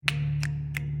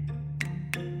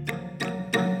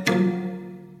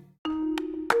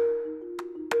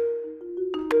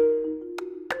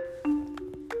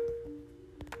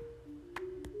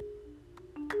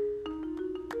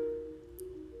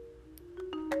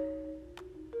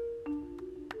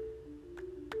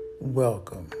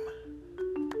Welcome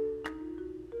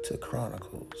to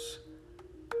Chronicles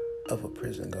of a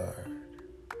Prison Guard.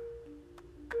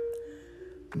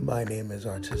 My name is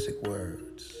Artistic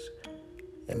Words,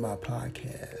 and my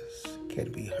podcast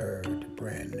can be heard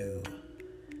brand new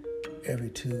every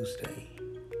Tuesday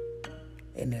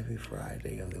and every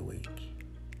Friday of the week.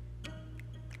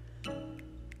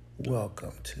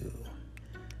 Welcome to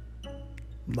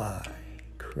my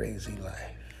crazy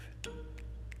life.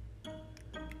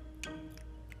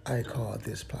 I call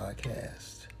this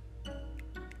podcast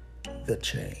The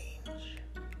Change.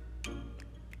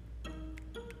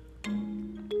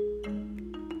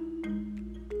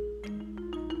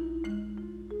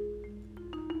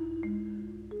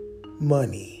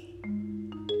 Money,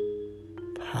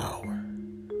 power,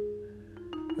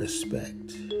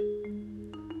 respect,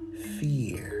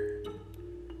 fear,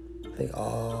 they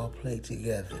all play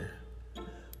together,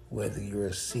 whether you're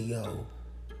a CO,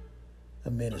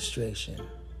 administration,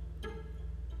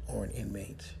 or an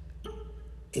inmate.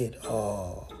 It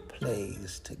all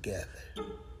plays together.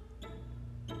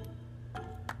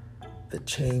 The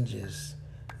changes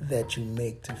that you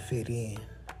make to fit in,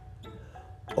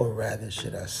 or rather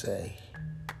should I say,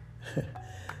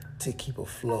 to keep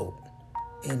afloat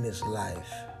in this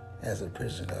life as a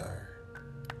prison guard.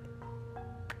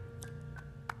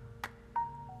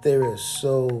 There is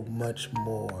so much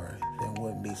more than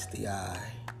what meets the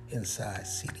eye inside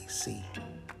CDC.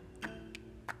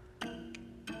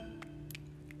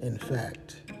 In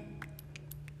fact,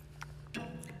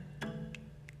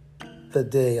 the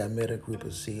day I met a group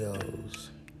of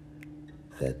COs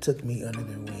that took me under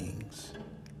their wings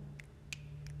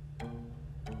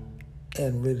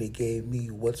and really gave me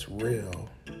what's real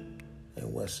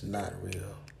and what's not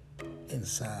real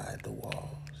inside the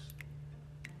walls.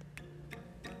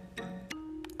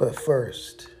 But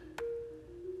first,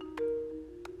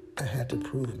 I had to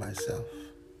prove myself.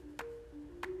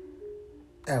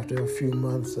 After a few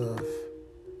months of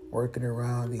working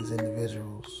around these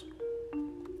individuals,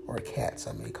 or cats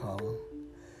I may call them,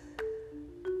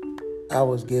 I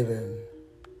was given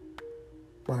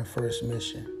my first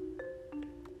mission.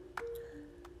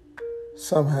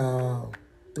 Somehow,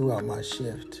 throughout my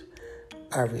shift,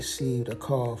 I received a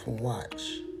call from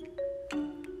Watch,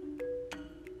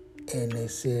 and they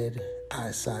said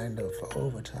I signed up for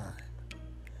overtime.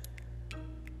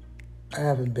 I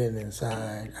haven't been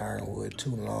inside Ironwood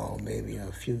too long, maybe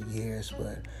a few years,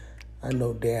 but I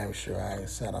know damn sure I ain't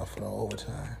signed up for no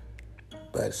overtime.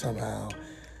 But somehow,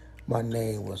 my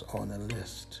name was on the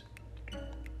list.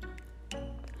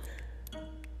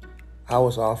 I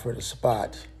was offered a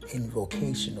spot in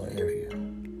vocational area.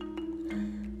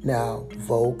 Now,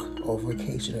 voc or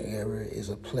vocational area is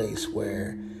a place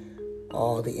where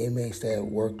all the inmates that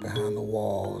work behind the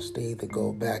walls, they either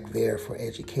go back there for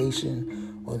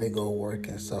education or they go work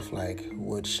in stuff like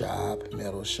wood shop,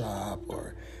 metal shop,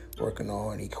 or working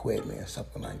on equipment,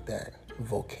 something like that.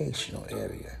 Vocational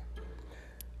area.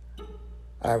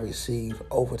 I receive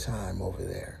overtime over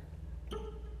there.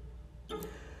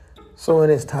 So in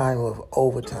this time of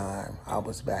overtime, I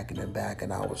was back in the back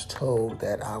and I was told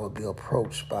that I would be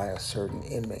approached by a certain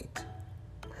inmate.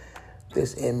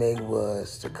 This inmate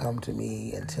was to come to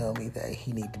me and tell me that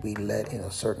he needed to be let in a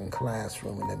certain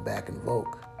classroom in the back in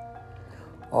voc.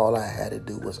 All I had to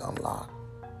do was unlock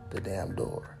the damn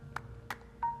door.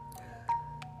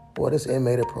 Well, this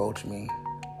inmate approached me,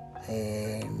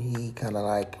 and he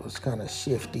was kind of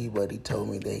shifty, but he told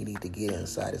me that he needed to get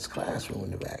inside his classroom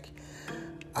in the back.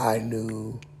 I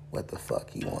knew what the fuck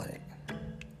he wanted.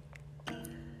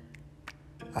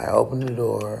 I opened the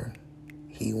door,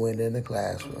 he went in the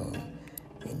classroom,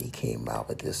 and he came out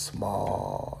with this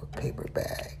small paper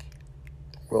bag,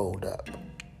 rolled up.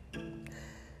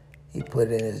 He put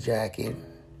it in his jacket,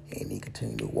 and he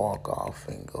continued to walk off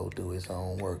and go do his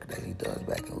own work that he does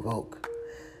back in voc.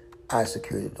 I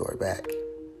secured the door back.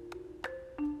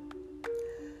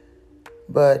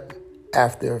 But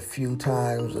after a few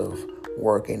times of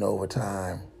working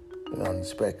overtime,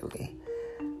 unexpectedly,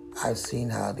 I've seen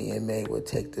how the inmate would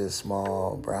take this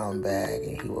small brown bag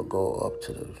and he would go up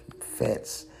to the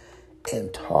fence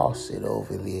and toss it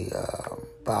over the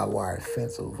barbed wire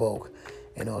fence of voc,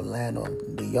 and it'll land on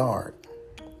the yard.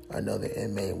 Another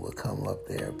inmate would come up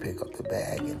there, pick up the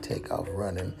bag, and take off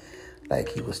running like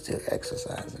he was still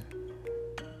exercising.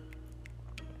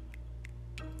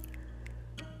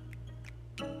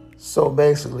 So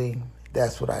basically,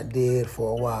 that's what I did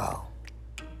for a while.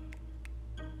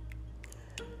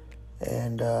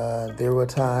 And there were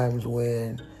times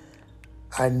when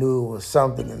I knew it was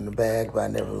something in the bag, but I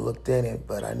never looked in it.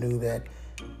 But I knew that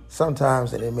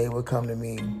sometimes an inmate would come to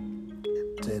me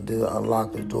to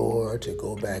unlock the door, to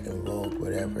go back and vote,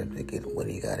 whatever, to get what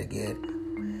he got to get.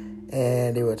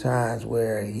 And there were times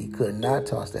where he could not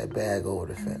toss that bag over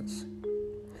the fence.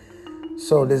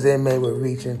 So this inmate would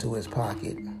reach into his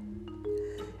pocket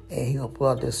and he would pull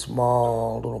out this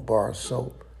small little bar of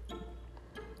soap,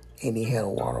 and he had a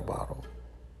water bottle.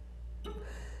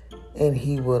 And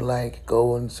he would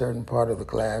go in a certain part of the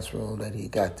classroom that he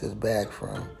got this bag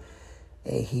from,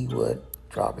 and he would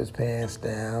drop his pants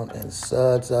down and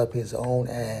suds up his own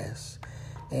ass,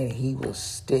 and he would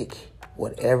stick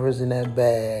whatever's in that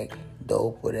bag,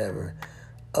 dope, whatever,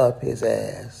 up his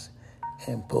ass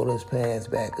and pull his pants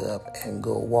back up and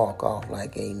go walk off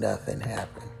like ain't nothing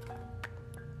happened.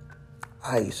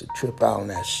 I used to trip out on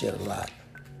that shit a lot.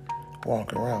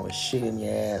 Walking around with shit in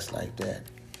your ass like that.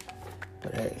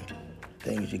 But hey,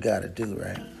 things you gotta do,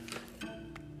 right?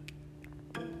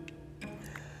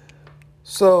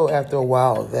 So after a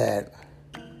while of that,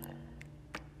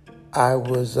 I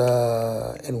was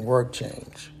in work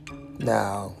change.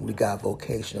 Now, we got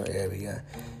vocational area,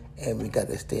 and we got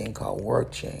this thing called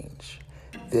work change.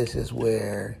 This is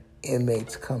where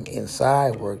inmates come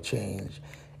inside work change,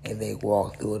 and they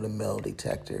walk through the metal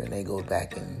detector, and they go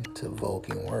back into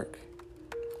voking work.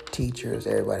 Teachers,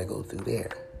 everybody go through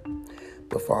there.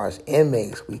 But as far as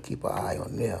inmates, we keep an eye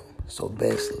on them. So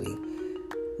basically,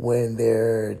 when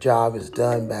their job is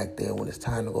done back there, when it's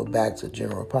time to go back to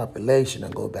general population or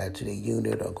go back to the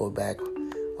unit or go back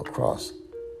across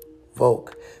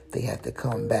voc, they have to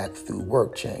come back through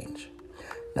work change.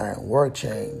 Now in work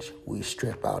change, we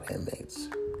strip out inmates.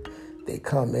 They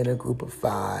come in a group of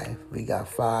 5. We got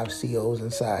 5 COs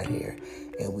inside here,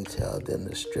 and we tell them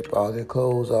to strip all their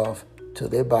clothes off to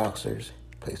their boxers,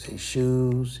 place their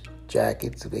shoes,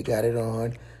 jackets if they got it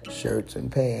on, shirts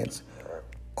and pants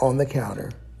on the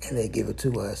counter, and they give it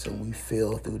to us, and we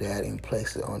fill through that and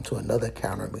place it onto another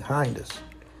counter behind us.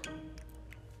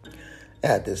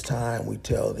 At this time, we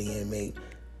tell the inmate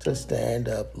to stand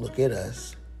up, look at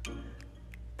us,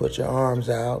 put your arms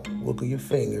out, wiggle your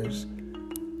fingers,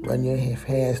 run your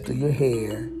hands through your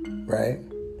hair, right?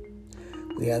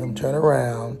 We have them turn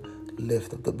around,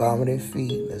 lift up the bottom of their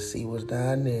feet, let's see what's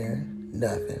down there,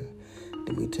 nothing.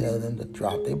 Then we tell them to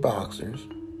drop their boxers.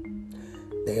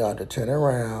 They ought to turn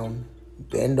around,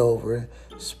 bend over,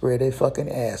 spread their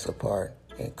fucking ass apart,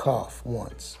 and cough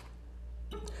once.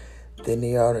 Then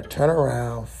they ought to turn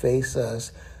around, face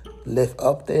us, lift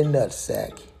up their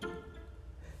nutsack,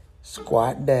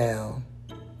 squat down,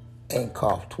 and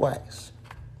cough twice.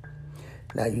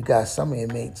 Now you got some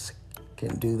inmates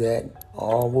can do that,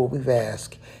 all what we've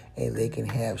asked, and they can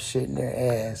have shit in their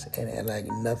ass and like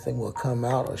nothing will come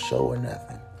out or show or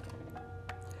nothing.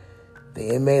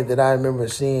 The inmate that I remember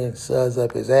seeing suds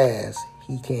up his ass,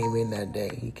 he came in that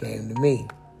day. He came to me.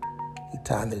 He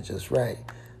timed it just right.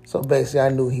 So basically I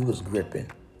knew he was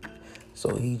gripping.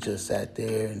 So he just sat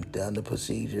there and done the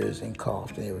procedures and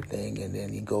coughed and everything, and then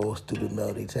he goes through the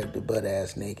metal detector butt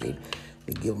ass naked.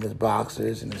 We give him his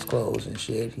boxers and his clothes and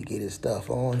shit. He get his stuff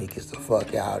on. He gets the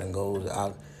fuck out and goes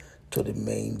out to the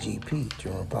main GP,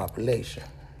 general population.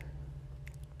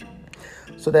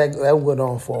 So that went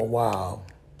on for a while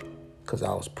because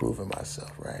I was proving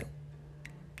myself, right?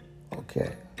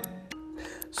 Okay.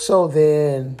 So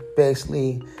then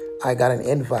basically I got an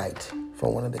invite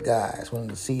from one of the guys, one of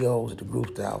the CEOs of the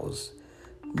group that I was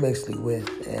basically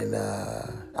with, and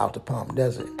out to Palm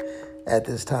Desert. At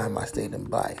this time, I stayed in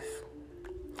Blythe.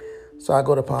 So I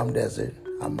go to Palm Desert.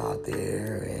 I'm out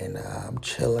there, and I'm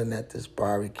chilling at this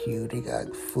barbecue. They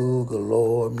got food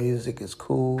galore. Music is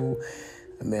cool.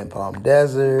 I'm in Palm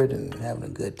Desert and having a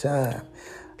good time.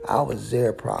 I was there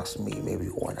approximately maybe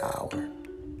 1 hour,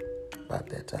 about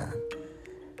that time.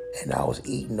 And I was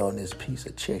eating on this piece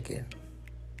of chicken.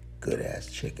 Good-ass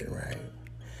chicken, right?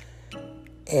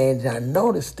 And I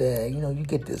noticed that, you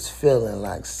get this feeling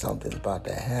like something's about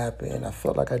to happen. I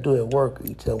felt like I do at work.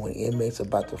 You tell when inmates are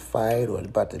about to fight or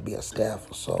about to be a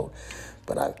staff assault.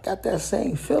 But I got that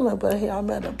same feeling, but hey, I'm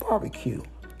at a barbecue.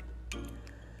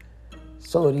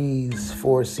 So these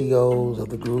 4 COs of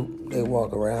the group, they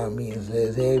walk around me and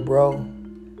says, "Hey, bro,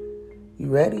 you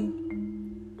ready?"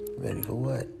 "Ready for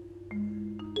what?"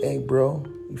 "Hey, bro,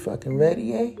 you fucking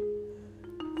ready, eh?"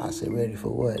 I said, "Ready for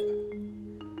what?"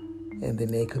 And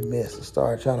then they commenced to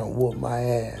start trying to whoop my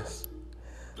ass.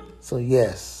 So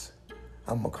yes,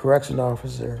 I'm a correction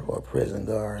officer or a prison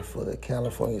guard for the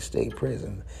California State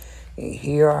Prison. And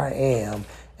here I am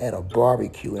at a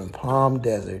barbecue in Palm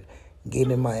Desert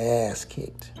getting my ass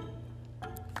kicked.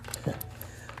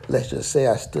 Let's just say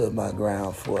I stood my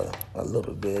ground for a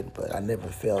little bit, but I never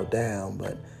fell down.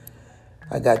 But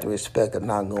I got the respect of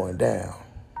not going down.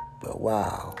 But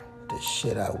wow, the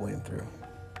shit I went through.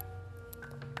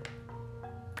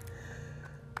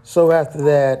 So after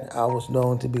that, I was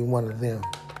known to be one of them.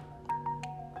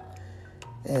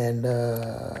 And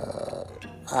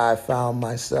I found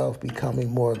myself becoming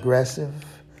more aggressive,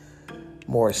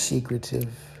 more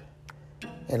secretive,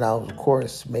 and I was, of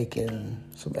course, making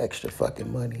some extra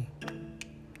fucking money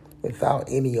without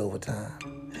any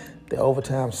overtime. The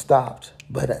overtime stopped,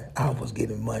 but I was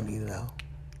getting money though.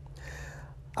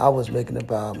 I was making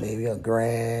about maybe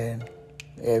 $1,000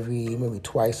 maybe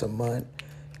twice a month.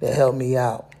 That helped me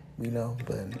out,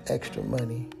 but extra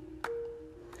money.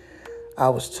 I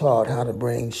was taught how to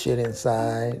bring shit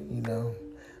inside,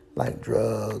 like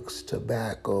drugs,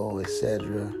 tobacco,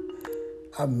 etc.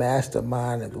 I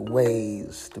masterminded the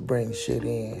ways to bring shit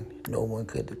in. No one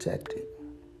could detect it.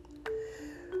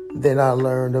 Then I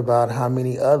learned about how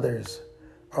many others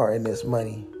are in this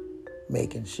money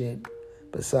making shit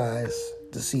besides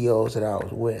the CEOs that I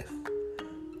was with.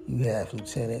 You have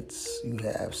lieutenants, you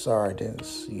have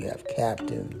sergeants, you have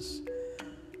captains,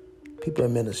 people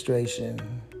in administration,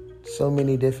 so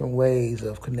many different ways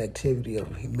of connectivity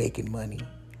of making money.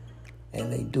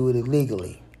 And they do it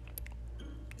illegally.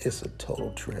 It's a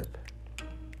total trip.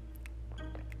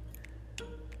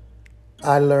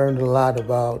 I learned a lot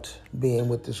about being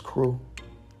with this crew.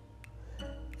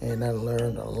 And I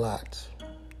learned a lot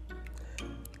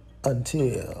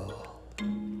until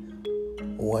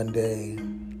one day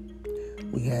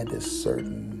we had this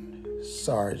certain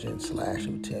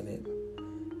sergeant/lieutenant.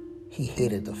 He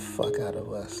hated the fuck out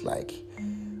of us. Like,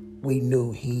 we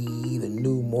knew he either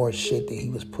knew more shit that he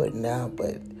was putting out,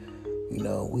 but,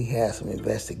 we had some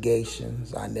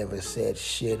investigations. I never said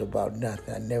shit about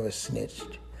nothing. I never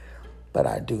snitched. But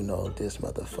I do know this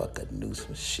motherfucker knew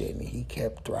some shit, and he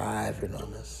kept thriving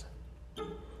on us.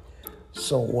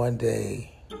 So one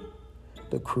day,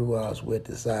 the crew I was with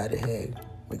decided, hey,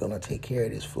 we're going to take care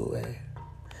of this fool, hey.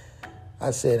 I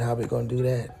said, how we going to do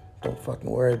that? Don't fucking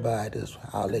worry about it.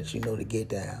 I'll let you know to get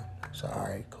down. So, all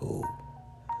right, cool.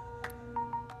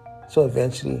 So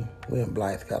eventually, we're in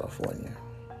Blythe, California.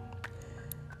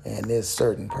 And this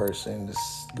certain person,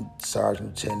 this sergeant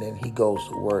lieutenant, he goes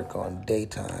to work on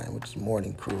daytime, which is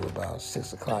morning crew, about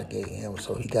 6 o'clock a.m.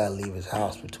 So he got to leave his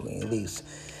house between at least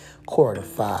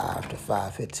 4:45 to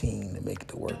 5:15 to make it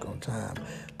to work on time.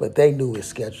 But they knew his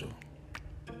schedule.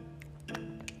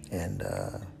 And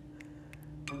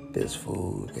this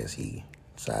fool, I guess he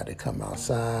decided to come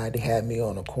outside. They had me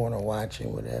on the corner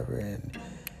watching, whatever, and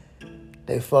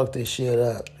they fucked this shit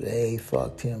up. They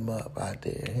fucked him up out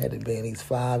there. It had to be at least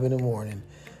 5 in the morning,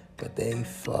 but they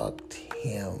fucked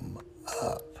him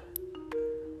up.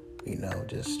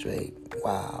 Just straight,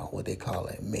 wow, what they call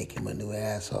it, make him a new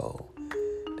asshole.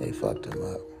 They fucked him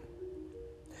up.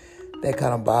 That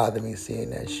kind of bothered me seeing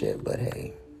that shit, but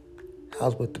hey, I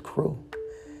was with the crew.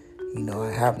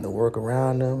 I happened to work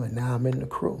around them, and now I'm in the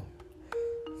crew.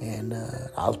 And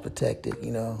I was protected,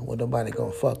 well, nobody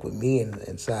gonna fuck with me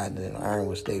inside the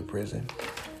Ironwood State Prison.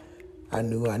 I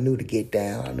knew to get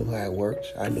down. I knew how it worked.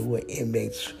 I knew what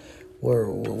inmates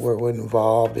were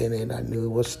involved in it. I knew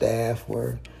what staff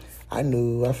were. I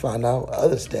found out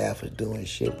other staff was doing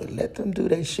shit, but let them do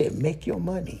their shit. Make your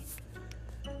money.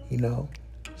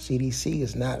 CDC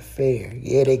is not fair.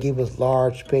 Yeah, they give us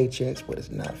large paychecks, but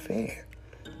it's not fair.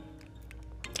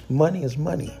 Money is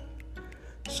money.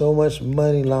 So much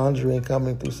money laundering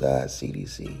coming through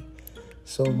CDC.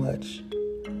 So much.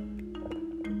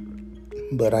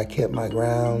 But I kept my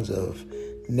grounds of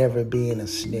never being a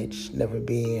snitch, never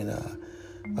being a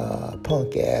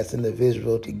punk-ass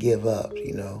individual to give up,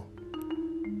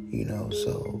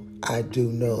 So I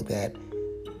do know that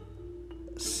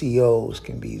COs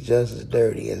can be just as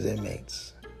dirty as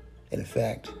inmates. In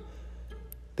fact,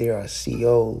 there are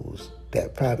COs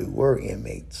that probably were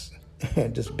inmates.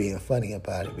 And just being funny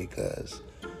about it, because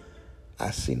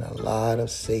I seen a lot of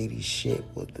shady shit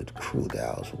with the crew that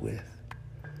I was with.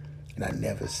 And I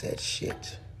never said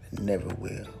shit. And never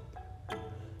will.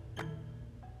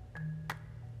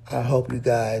 I hope you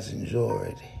guys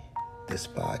enjoyed this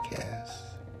podcast.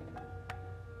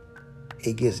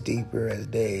 It gets deeper as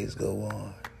days go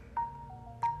on.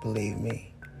 Believe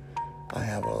me, I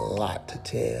have a lot to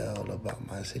tell about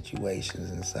my situations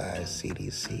inside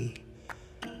CDC.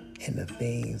 And the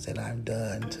things that I've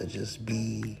done to just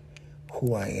be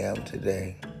who I am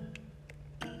today.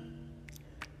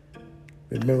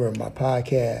 Remember, my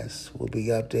podcast will be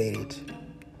updated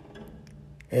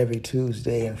every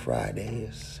Tuesday and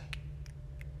Fridays.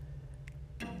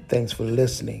 Thanks for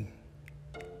listening,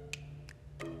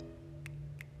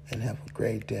 and have a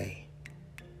great day.